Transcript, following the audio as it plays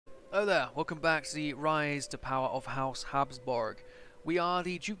Hello there, welcome back to the Rise to Power of House Habsburg. We are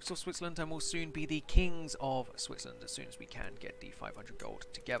the Dukes of Switzerland and will soon be the Kings of Switzerland as soon as we can get the 500 gold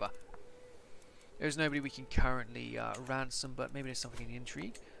together. There's nobody we can currently ransom, but maybe there's something in the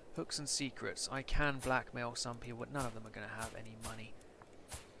intrigue. Hooks and secrets. I can blackmail some people, but none of them are going to have any money.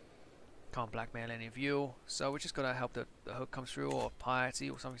 Can't blackmail any of you, so we just got to hope that the hook comes through, or piety,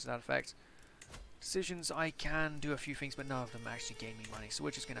 or something to that effect. Decisions, I can do a few things, but none of them actually gain me money, so we're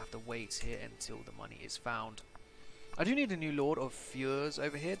just going to have to wait here until the money is found. I do need a new Lord of Fures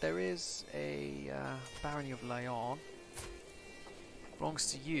over here. There is a Barony of Lyon.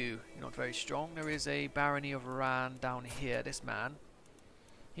 Belongs to you. You're not very strong. There is a Barony of Iran down here, this man.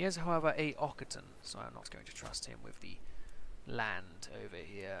 He has, however, a Ockerton, so I'm not going to trust him with the land over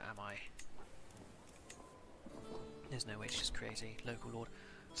here, am I? There's no way to just create a local lord.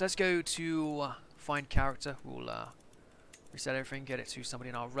 So let's go to find character. We'll reset everything, get it to somebody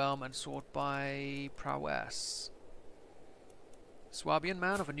in our realm, and sort by prowess. Swabian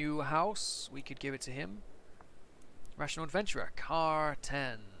man of a new house. We could give it to him. Rational adventurer. Car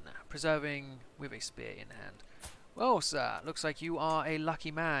 10. Preserving with a spear in hand. Well, sir, looks like you are a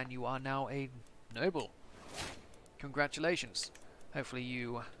lucky man. You are now a noble. Congratulations. Hopefully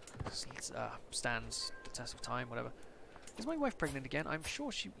you stands the test of time, whatever. Is my wife pregnant again? I'm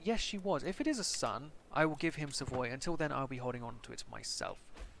sure she... Yes, she was. If it is a son, I will give him Savoy. Until then, I'll be holding on to it myself.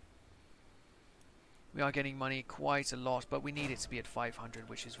 We are getting money quite a lot, but we need it to be at 500,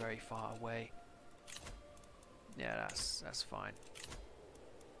 which is very far away. Yeah, that's fine.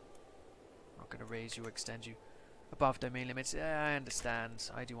 I'm not going to raise you or extend you above domain limits. Yeah, I understand.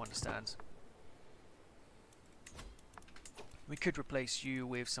 I do understand. We could replace you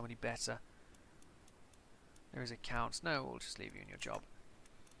with somebody better. There is a count. No, we'll just leave you in your job.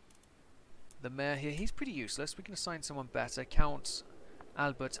 The mayor here, he's pretty useless. We can assign someone better. Count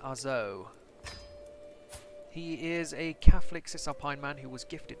Albert Arzo. He is a Catholic Cisalpine man who was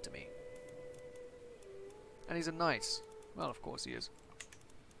gifted to me. And he's a knight. Well, of course he is.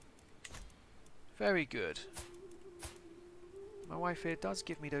 Very good. My wife here does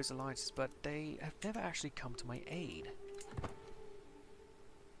give me those alliances, but they have never actually come to my aid.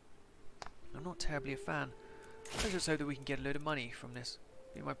 I'm not terribly a fan. I just hope that we can get a load of money from this.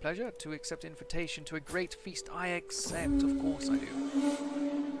 It'll be my pleasure to accept an invitation to a great feast. I accept, of course I do.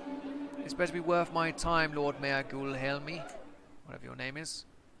 It's better be worth my time, Lord Mayor Gulhelmi, whatever your name is.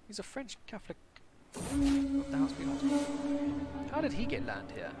 He's a French Catholic of the House Beyond. How did he get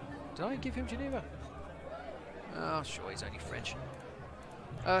land here? Did I give him Geneva? Oh, sure, he's only French.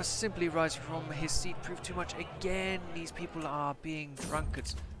 Simply rising from his seat proved too much again. These people are being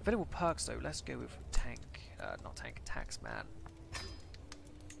drunkards. Available perks though, let's go with taxman.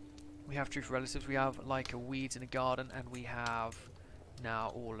 We have truth relatives, we have like a weeds in a garden, and we have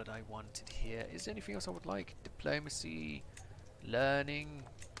now all that I wanted here. Is there anything else I would like? Diplomacy, learning,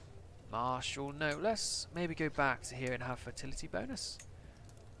 martial. No, let's maybe go back to here and have fertility bonus.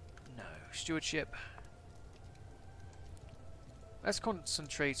 No, stewardship. Let's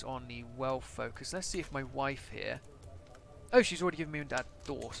concentrate on the wealth focus. Let's see if my wife here... Oh, she's already given me that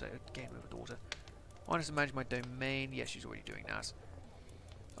daughter. Again with a daughter. I want to manage my domain. Yes, she's already doing that.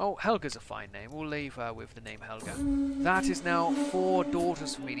 Oh, Helga's a fine name. We'll leave her with the name Helga. That is now 4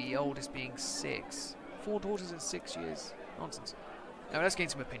 daughters for me, the oldest being 6. 4 daughters in 6 years. Nonsense. Now let's gain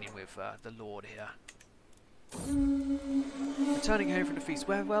some opinion with the Lord here. Returning home from the feast.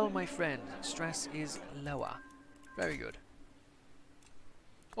 Well, my friend, stress is lower. Very good.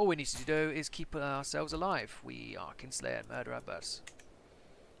 All we need to do is keep ourselves alive. We are kinslayer and murderer, but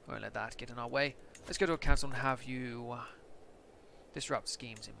won't let that get in our way. Let's go to a council and have you disrupt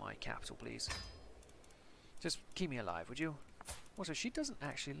schemes in my capital, please. Just keep me alive, would you? Also, she doesn't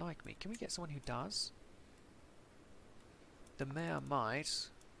actually like me. Can we get someone who does? The mayor might,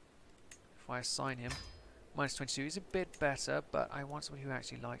 if I assign him. Minus 22 is a bit better, but I want someone who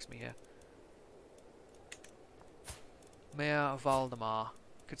actually likes me here. Mayor Valdemar.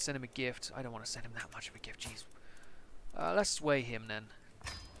 Could send him a gift. I don't want to send him that much of a gift, jeez. Let's sway him then.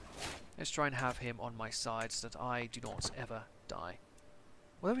 Let's try and have him on my side so that I do not ever die.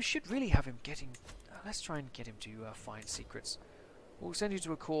 Well, we should really have him getting... let's try and get him to find secrets. We'll send you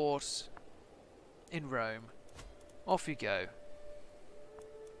to a court in Rome. Off you go.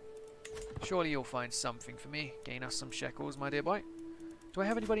 Surely you'll find something for me. Gain us some shekels, my dear boy. Do I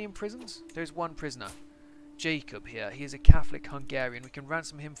have anybody imprisoned? There's one prisoner. Jacob here. He is a Catholic Hungarian. We can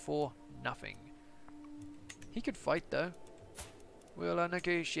ransom him for nothing. He could fight though. We'll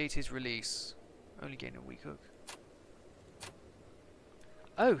negotiate his release. Only gain a weak hook.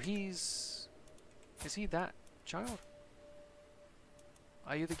 Oh, he's... Is he that child?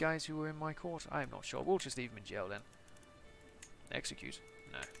 Are you the guys who were in my court? I'm not sure. We'll just leave them in jail then. Execute?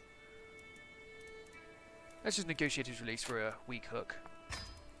 No. Let's just negotiate his release for a weak hook.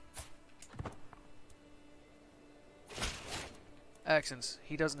 Excellent.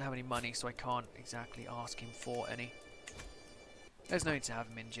 He doesn't have any money, so I can't exactly ask him for any. There's no need to have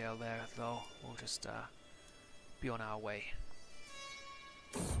him in jail there, though. We'll just be on our way.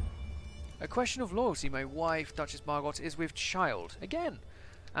 A question of loyalty. My wife, Duchess Margot, is with child. Again!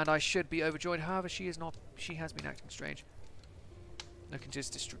 And I should be overjoyed. However, she is not. She has been acting strange. Looking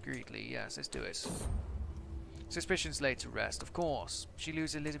just discreetly. Yes, let's do it. Suspicions laid to rest, of course. She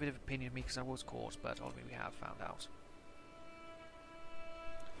loses a little bit of opinion of me because I was caught, but ultimately we have found out.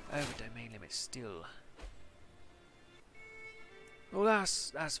 Over domain limit still. Well,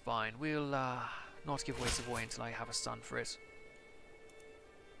 that's fine. We'll not give away Savoy until I have a son for it.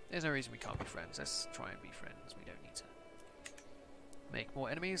 There's no reason we can't be friends. Let's try and be friends. We don't need to make more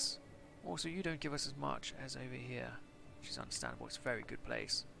enemies. Also, you don't give us as much as over here, which is understandable. It's a very good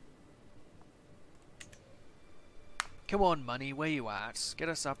place. Come on, money, where you at? Get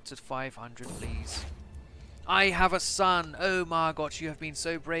us up to 500, please. I have a son! Oh, Margot, you have been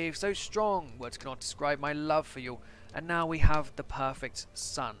so brave, so strong! Words cannot describe my love for you. And now we have the perfect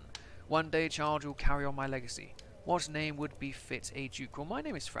son. One day, child, you'll carry on my legacy. What name would befit a duke? Well, my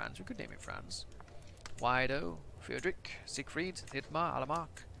name is Franz. We could name it Franz. Wido, Friedrich, Siegfried, Dietmar,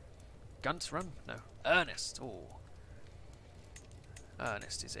 Alamark, Guntram? No, Ernest. Oh,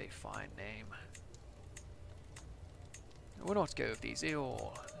 Ernest is a fine name. We'll not go with these. They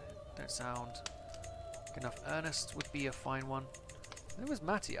all don't sound good enough. Ernest would be a fine one. There was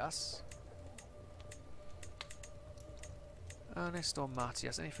Matthias. Ernest or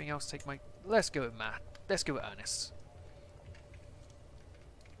Matthias? Anything else? Take my. Let's go with Matt. Let's go with Ernest.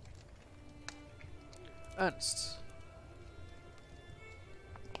 Ernest.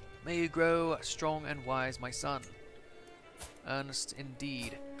 May you grow strong and wise, my son. Ernest,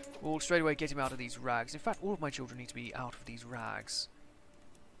 indeed. We'll straight away get him out of these rags. In fact, all of my children need to be out of these rags.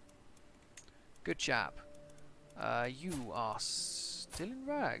 Good chap. You are still in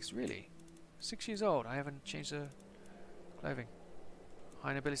rags, really? 6 years old. I haven't changed the clothing.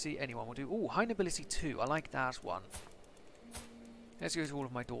 High nobility, anyone will do. Oh, high nobility 2. I like that one. Let's go to all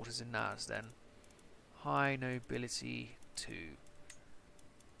of my daughters in Naz then. High nobility 2.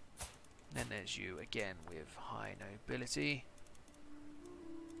 Then there's you again with high nobility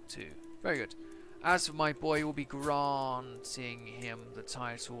 2. Very good. As for my boy, we'll be granting him the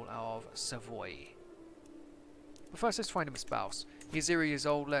title of Savoy. But first, let's find him a spouse. He's 0 years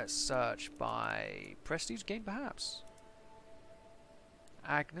old. Let's search by prestige gain, perhaps.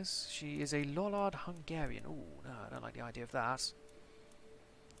 Agnes, she is a Lollard Hungarian. Oh, no, I don't like the idea of that.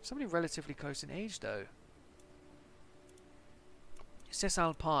 Somebody relatively close in age, though. Cis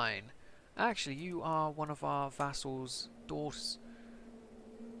Alpine. Actually, you are one of our vassals' daughters.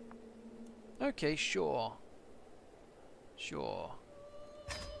 Okay, sure. Sure.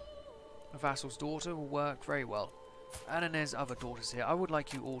 A vassal's daughter will work very well. And then there's other daughters here. I would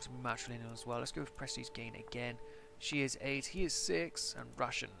like you all to be matrilineal as well. Let's go with prestige gain again. She is 8, he is 6, and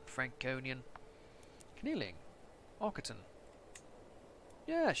Russian, Franconian. Kneeling. Ockerton.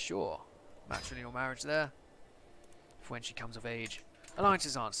 Yeah, sure. Matrilineal marriage there. For when she comes of age.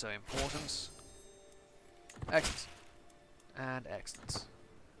 Alliances aren't so important. Excellent. And excellent.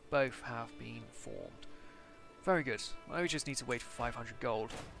 Both have been formed. Very good. Well, we just need to wait for 500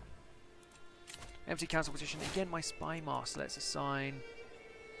 gold. Empty council petition. Again, my spy master. Let's assign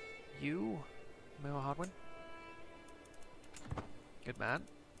you, Moa Hardwin. Good man.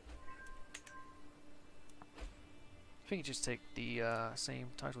 I think you just take the same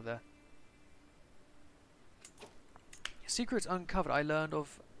title there. Secrets uncovered. I learned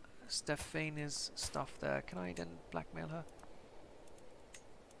of Stephania's stuff there. Can I then blackmail her?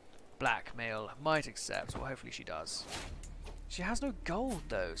 Blackmail. Might accept. Well, hopefully she does. She has no gold,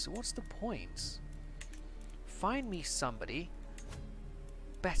 though, so what's the point? Find me somebody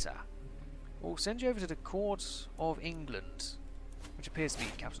better. We'll send you over to the Court of England, which appears to be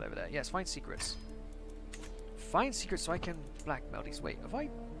capital over there. Yes, find secrets. Find secrets so I can blackmail these. Wait, have I...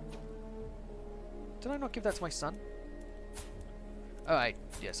 Did I not give that to my son? Oh,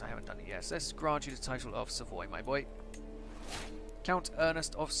 yes, I haven't done it yet. So let's grant you the title of Savoy, my boy. Count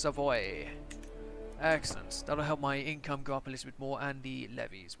Ernest of Savoy. Excellent. That'll help my income go up a little bit more and the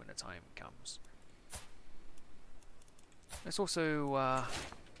levies when the time comes. Let's also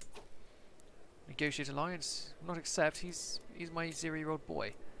negotiate alliance. Not accept. He's my 0-year-old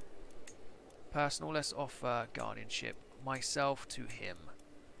boy. Personal. Let's offer guardianship myself to him.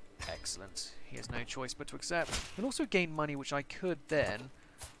 Excellent. He has no choice but to accept. He'll also gain money, which I could then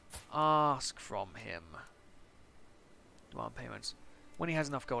ask from him. Demand payments. When he has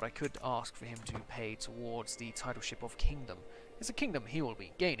enough gold, I could ask for him to pay towards the titleship of kingdom. It's a kingdom he will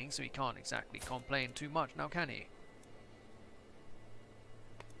be gaining, so he can't exactly complain too much now, can he?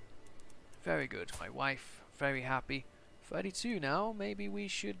 Very good. My wife, very happy. 32 now. Maybe we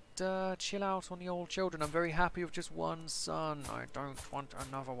should chill out on the old children. I'm very happy with just one son. I don't want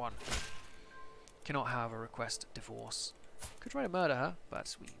another one. Cannot have a request divorce. Could try to murder her,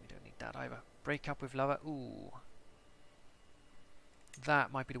 but we don't need that either. Break up with lover. Ooh.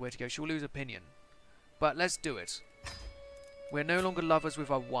 That might be the way to go. She'll lose opinion. But let's do it. We're no longer lovers with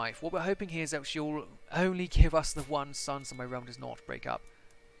our wife. What we're hoping here is that she'll only give us the one son so my realm does not break up.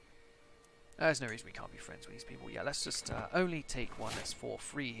 There's no reason we can't be friends with these people. Yeah, let's just only take one that's for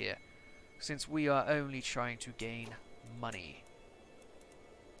free here. Since we are only trying to gain money.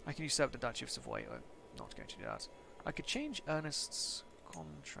 I can usurp the Duchy of Savoy. Oh, not going to do that. I could change Ernest's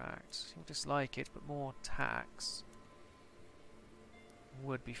contract. He'll dislike it, but more tax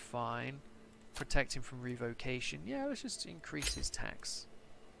would be fine. Protect him from revocation. Yeah, let's just increase his tax.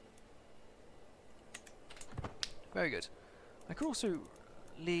 Very good. I could also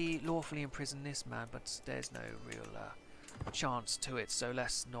lawfully imprison this man, but there's no real chance to it, so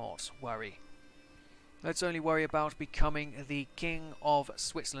let's not worry. Let's only worry about becoming the King of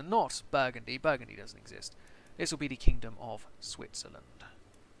Switzerland, not Burgundy. Burgundy doesn't exist. This will be the Kingdom of Switzerland.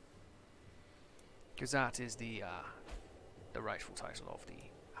 Because that is the rightful title of the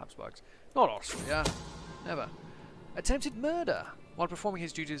Habsburgs. Not Austria. Never. Attempted murder. While performing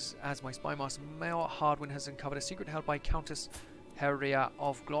his duties as my spy master, Mayor Hardwin has uncovered a secret held by Countess HRE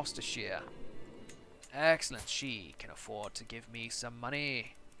of Gloucestershire. Excellent. She can afford to give me some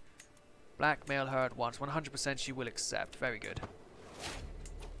money. Blackmail her at once. 100% she will accept. Very good.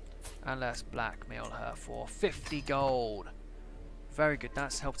 And let's blackmail her for 50 gold. Very good.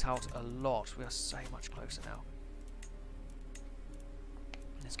 That's helped out a lot. We are so much closer now.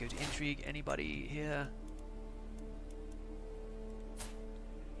 Let's go to intrigue. Anybody here?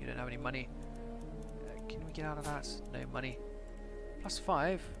 You don't have any money. Can we get out of that? No money.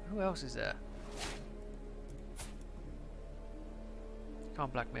 +5. Who else is there?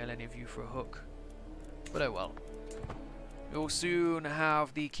 Can't blackmail any of you for a hook. But oh well. We'll soon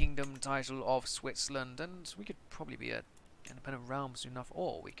have the kingdom title of Switzerland, and we could probably be an independent realm soon enough,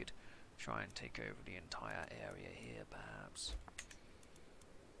 or we could try and take over the entire area here, perhaps.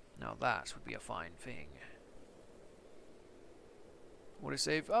 Now that would be a fine thing. What is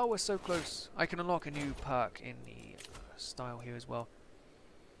save? Oh, we're so close. I can unlock a new perk in the style here as well.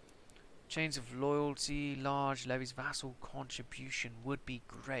 Chains of loyalty, large levies, vassal contribution would be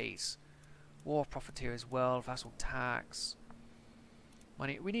great. War profiteer as well, vassal tax.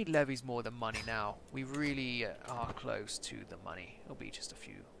 Money. We need levies more than money now. We really are close to the money. It'll be just a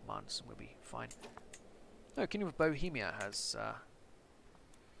few months and we'll be fine. No, Kingdom of Bohemia has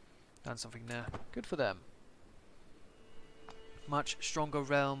done something there. Good for them. Much stronger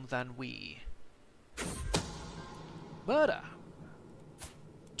realm than we. Murder.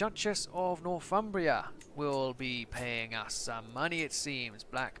 Duchess of Northumbria will be paying us some money, it seems.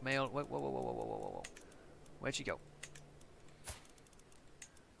 Blackmail. Whoa, whoa, whoa, whoa, whoa, whoa, whoa. Where'd she go?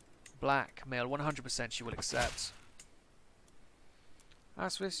 Blackmail. 100% she will accept.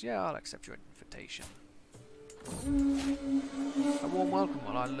 As for this, yeah, I'll accept your invitation. A warm welcome.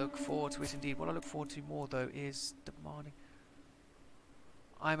 Well, I look forward to it indeed. What I look forward to more, though, is demanding.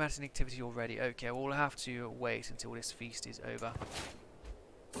 I'm at an activity already. Okay, well, we'll have to wait until this feast is over.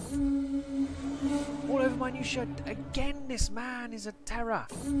 All over my new shirt. Again, this man is a terror.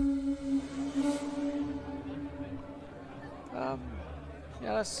 Yeah,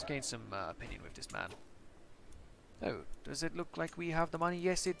 let's gain some opinion with this man. Oh, does it look like we have the money?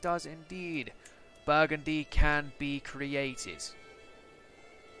 Yes, it does indeed. Burgundy can be created.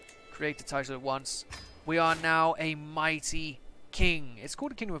 Create the title at once. We are now a mighty king. It's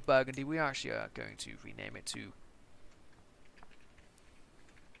called the Kingdom of Burgundy. We actually are going to rename it to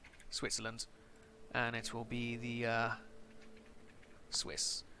Switzerland, and it will be the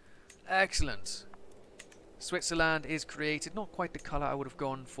Swiss. Excellent. Switzerland is created. Not quite the colour I would have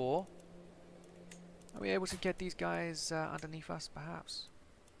gone for. Are we able to get these guys underneath us, perhaps?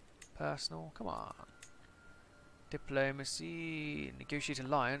 Personal. Come on. Diplomacy. Negotiate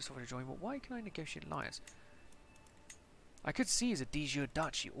alliance. Offer to join. But why can I negotiate alliance? I could seize a de jure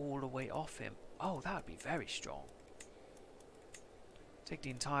duchy all the way off him. Oh, that would be very strong. Take the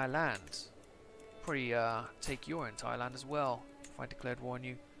entire land. Probably take your entire land as well, if I declared war on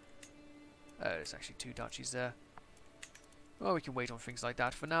you. Oh, there's actually 2 duchies there. Well, we can wait on things like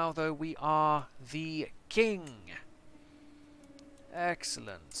that. For now, though, we are the king.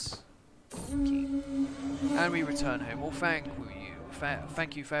 Excellent. King. And we return home. Well,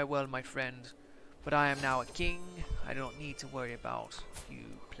 thank you, farewell, my friend. But I am now a king. I do not need to worry about you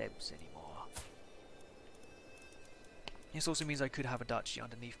plebs anymore. This also means I could have a duchy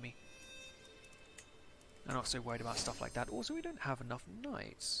underneath me. I'm not so worried about stuff like that. Also, we don't have enough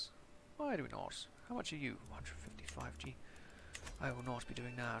knights. Why do we not? How much are you? 155G. I will not be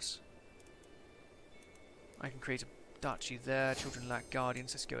doing that. I can create a duchy there. Children lack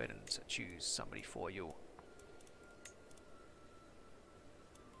guardians. Let's go ahead and choose somebody for you.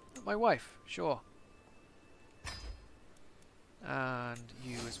 My wife, sure. And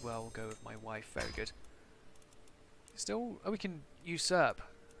you as well will go with my wife. Very good. Still, we can usurp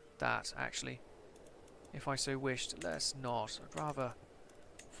that, actually. If I so wished. Let's not. I'd rather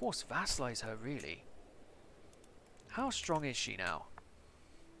force vassalize her, really. How strong is she now?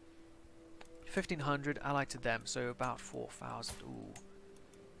 1,500 allied to them, so about 4,000. Ooh.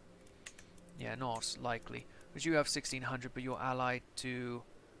 Yeah, not likely. But you have 1,600, but you're allied to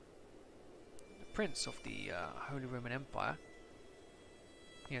the Prince of the Holy Roman Empire.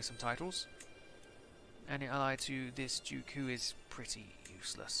 He has some titles. And you're allied to this Duke, who is pretty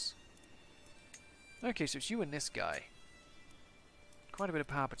useless. Okay, so it's you and this guy. Quite a bit of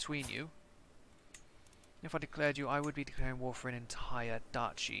power between you. If I declared you, I would be declaring war for an entire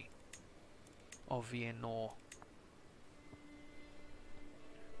duchy of Vienna.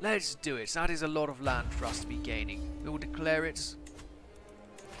 Let's do it. That is a lot of land for us to be gaining. We will declare it.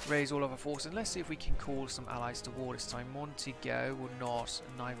 Raise all of our forces. And let's see if we can call some allies to war this time. Montego will not,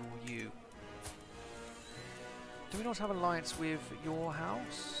 and neither will you. Do we not have an alliance with your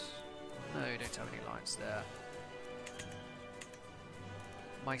house? No, you don't have any alliance there.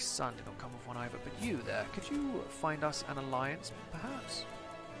 My son did not come with one either, but you there, could you find us an alliance, perhaps?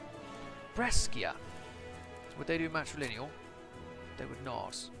 Brescia. Would they do matrilineal? They would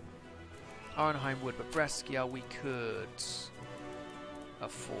not. Arnheim would, but Brescia we could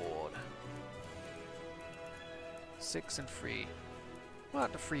afford. 6 and 3. Well,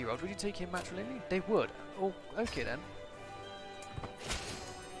 the 3-year-old, would you take him matrilineally? They would. Oh, okay then.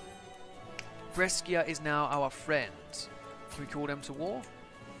 Brescia is now our friend. Can we call them to war?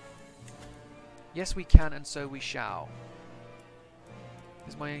 Yes, we can, and so we shall.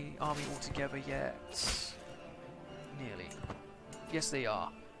 Is my army all together yet? Nearly. Yes, they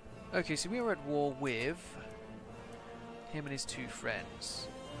are. Okay, so we are at war with him and his 2 friends.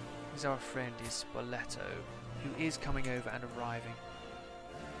 His other friend is Spoleto, who is coming over and arriving.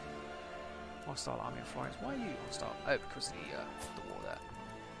 Hostile army of Florence. Why are you hostile? Oh, because of the war there.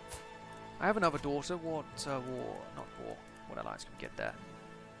 I have another daughter. What war? Not war. What alliance can we get there?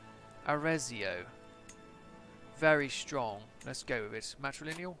 Arezzo. Very strong. Let's go with it.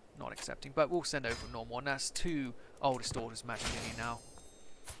 Matrilineal? Not accepting. But we'll send over a normal one. That's 2 oldest daughters matrilineal now.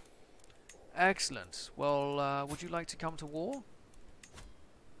 Excellent. Well, would you like to come to war?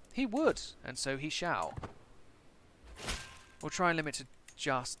 He would. And so he shall. We'll try and limit to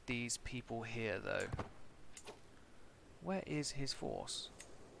just these people here, though. Where is his force?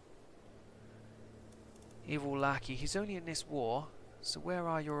 Evil lackey. He's only in this war. So where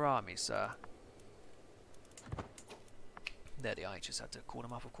are your armies, sir? There they are. I just had to call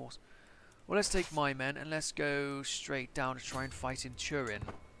them up, of course. Well, let's take my men and let's go straight down to try and fight in Turin.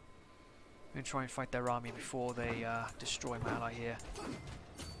 I'm going to try and fight their army before they destroy my ally here.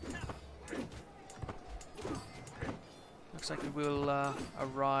 Looks like we will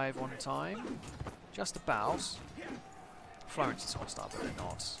arrive on time. Just about. Florence is hostile, but they're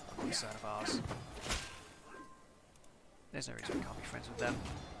not a concern of ours. There's no reason we can't be friends with them.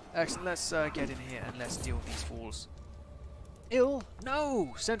 Excellent, let's get in here and let's deal with these fools. Ill?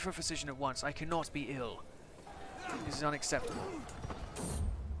 No! Send for a physician at once. I cannot be ill. This is unacceptable.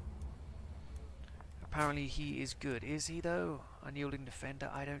 Apparently he is good. Is he, though? Unyielding defender?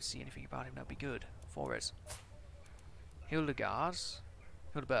 I don't see anything about him that would be good for it. Hildegard?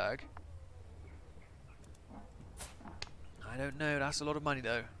 Hildburg? I don't know. That's a lot of money,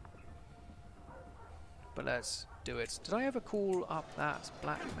 though. But let's do it. Did I ever call up that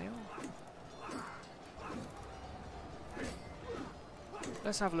blackmail?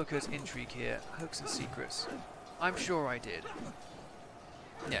 Let's have a look at intrigue here. Hooks and secrets. I'm sure I did.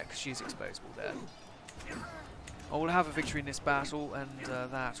 Yeah, because she's exposable there. I will have a victory in this battle, and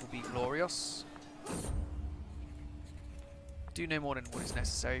that will be glorious. Do no more than what is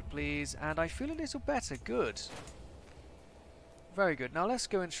necessary, please. And I feel a little better. Good. Very good. Now let's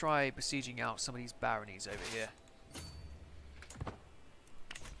go and try besieging out some of these baronies over here.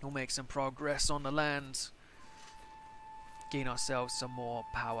 We'll make some progress on the land. gain ourselves some more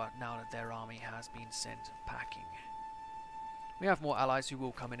power now that their army has been sent packing. We have more allies who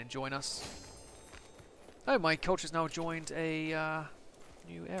will come in and join us. Oh, my culture's now joined a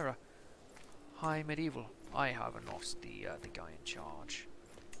new era. High medieval. I haven't lost the guy in charge.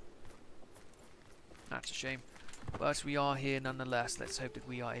 That's a shame. But we are here nonetheless. Let's hope that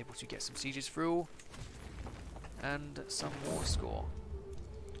we are able to get some sieges through. And some war score.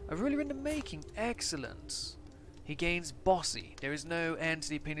 A ruler in the making. Excellent. He gains bossy. There is no end to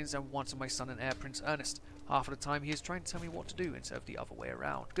the opinions and wants of my son and heir, Prince Ernest. Half of the time he is trying to tell me what to do instead of the other way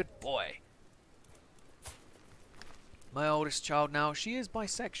around. Good boy. My oldest child now, she is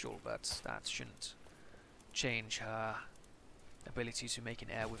bisexual, but that shouldn't change her ability to make an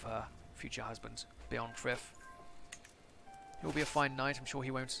heir with her future husband, Beyond Frith. He will be a fine knight. I'm sure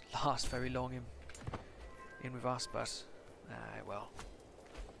he won't last very long in with us, but well.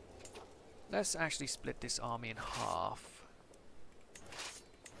 Let's actually split this army in half,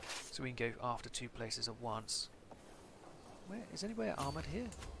 so we can go after two places at once. Where is anywhere armoured here?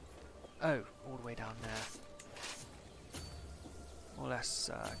 Oh, all the way down there. Well, let's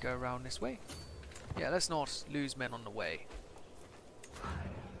go around this way. Yeah, let's not lose men on the way.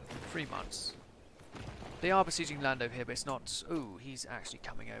 3 months. They are besieging land over here, but it's not... Ooh, he's actually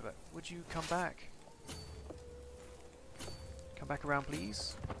coming over. Would you come back? Come back around,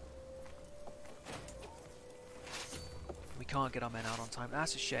 please. We can't get our men out on time.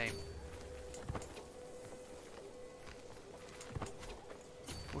 That's a shame.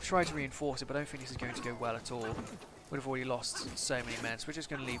 We'll try to reinforce it, but I don't think this is going to go well at all. We'd have already lost so many men, so we're just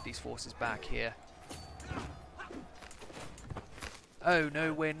going to leave these forces back here. Oh,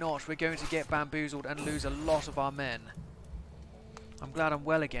 no, we're not. We're going to get bamboozled and lose a lot of our men. I'm glad I'm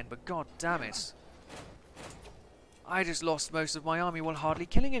well again, but god damn it. I just lost most of my army while hardly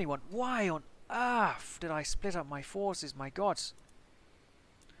killing anyone. Why on earth did I split up my forces? My god.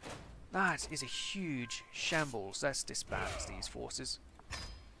 That is a huge shambles. Let's disband these forces.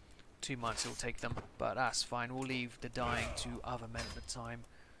 2 months it'll take them, but that's fine. We'll leave the dying to other men at the time,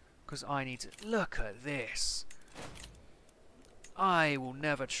 because I need to... Look at this. I will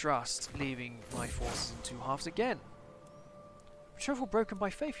never trust leaving my forces in two halves again. Betrothal broken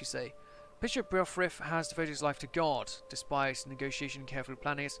by faith, you say? Bishop Brelfrith has devoted his life to God. Despite negotiation and carefully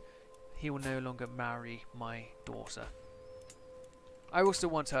planning it, he will no longer marry my daughter. I will still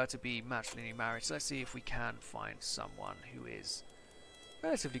want her to be matrimonially married, so let's see if we can find someone who is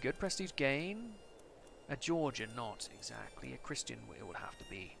relatively good. Prestige gain. A Georgian, not exactly. A Christian it would have to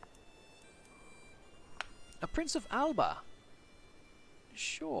be. A Prince of Alba.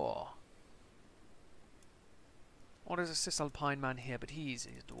 Sure. Or there's a Cisalpine man here, but he's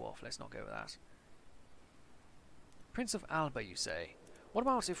a dwarf. Let's not go with that. Prince of Alba, you say? What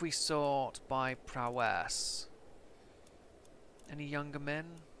about if we sort by prowess? Any younger men?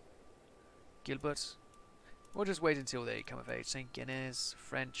 Gilbert? We'll just wait until they come of age. St. Guinness,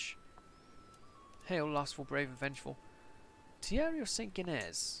 French. Hail, lustful, brave, and vengeful. Thierry or St.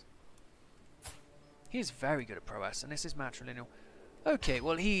 Guinness? He is very good at prowess, and this is matrilineal. Okay,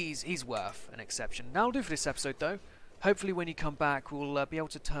 well he's worth an exception. That'll do for this episode though. Hopefully when you come back we'll be able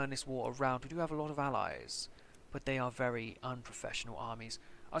to turn this war around. We do have a lot of allies, but they are very unprofessional armies.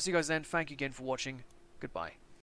 I'll see you guys then. Thank you again for watching. Goodbye.